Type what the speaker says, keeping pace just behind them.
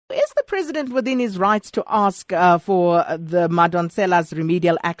Is the president within his rights to ask for the Madonsela's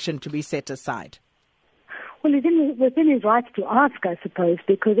remedial action to be set aside? Well, he's within his rights to ask, I suppose,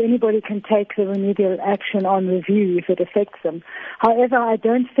 because anybody can take the remedial action on review if it affects them. However, I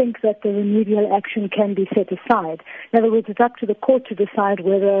don't think that the remedial action can be set aside. In other words, it's up to the court to decide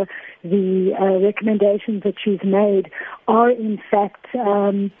whether the recommendations that she's made are in fact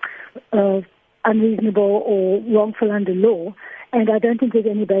unreasonable or wrongful under law, and I don't think there's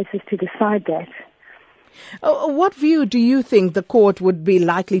any basis to decide that. What view do you think the court would be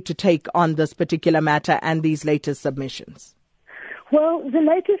likely to take on this particular matter and these latest submissions? Well, the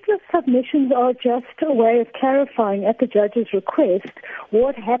latest submissions are just a way of clarifying at the judge's request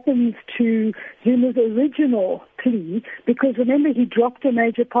what happens to Zuma's original plea, because remember he dropped a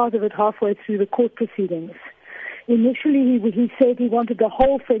major part of it halfway through the court proceedings. Initially, he said he wanted the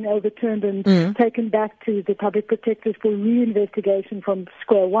whole thing overturned and taken back to the public protectors for reinvestigation from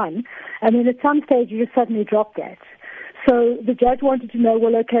square one. And then at some stage, you just suddenly dropped that. So the judge wanted to know,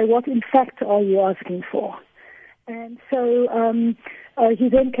 well, okay, what in fact are you asking for? And so he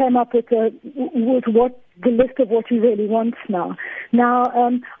then came up with the list of what he really wants now. Now,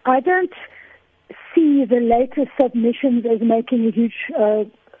 I don't see the latest submissions as making a huge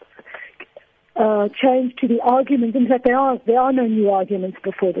change to the arguments. In fact, there are no new arguments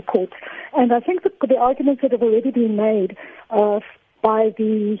before the court. And I think the arguments that have already been made by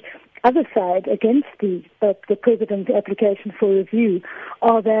the other side against the President's application for review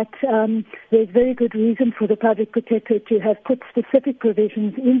are that there's very good reason for the public protector to have put specific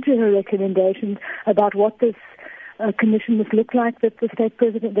provisions into her recommendations about what this commission must look like, that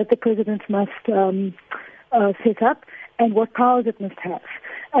the President must set up, and what powers it must have.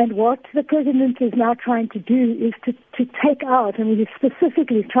 And what the President is now trying to do is to take out, and he's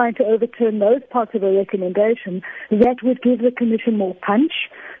specifically trying to overturn those parts of a recommendation that would give the Commission more punch.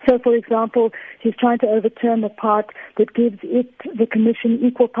 So, for example, he's trying to overturn the part that gives the Commission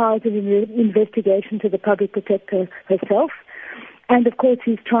equal powers in the investigation to the public protector herself. And, of course,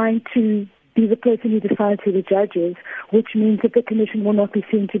 he's trying to be the person who decides who the judge is, which means that the Commission will not be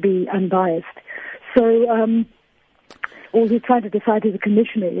seen to be unbiased. So, or he's trying to decide who the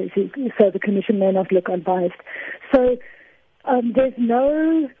commissioner is, so the commission may not look unbiased. So there's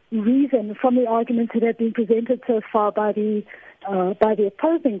no reason from the arguments that have been presented so far by the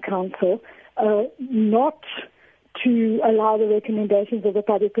opposing counsel not to allow the recommendations of the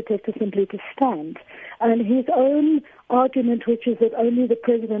public protector simply to stand. And his own argument, which is that only the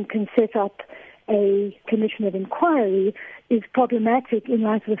President can set up a commission of inquiry, is problematic in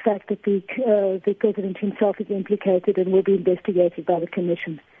light of the fact that the President himself is implicated and will be investigated by the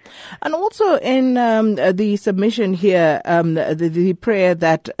Commission. And also in the submission here, the prayer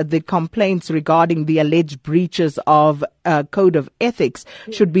that the complaints regarding the alleged breaches of code of ethics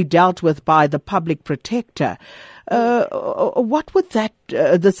should be dealt with by the public protector. What would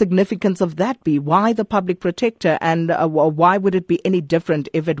the significance of that be? Why the public protector, and why would it be any different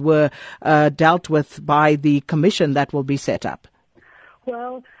if it were dealt with by the commission that will be set up?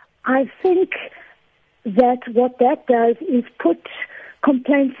 Well, I think that what that does is put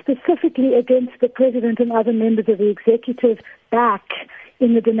complaints specifically against the President and other members of the executive back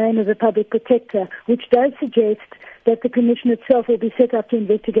in the domain of the public protector, which does suggest that the commission itself will be set up to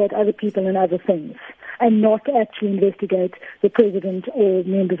investigate other people and other things, and not actually investigate the President or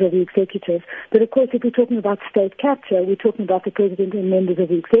members of the executive. But of course, if we're talking about state capture, we're talking about the President and members of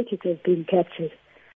the executive being captured.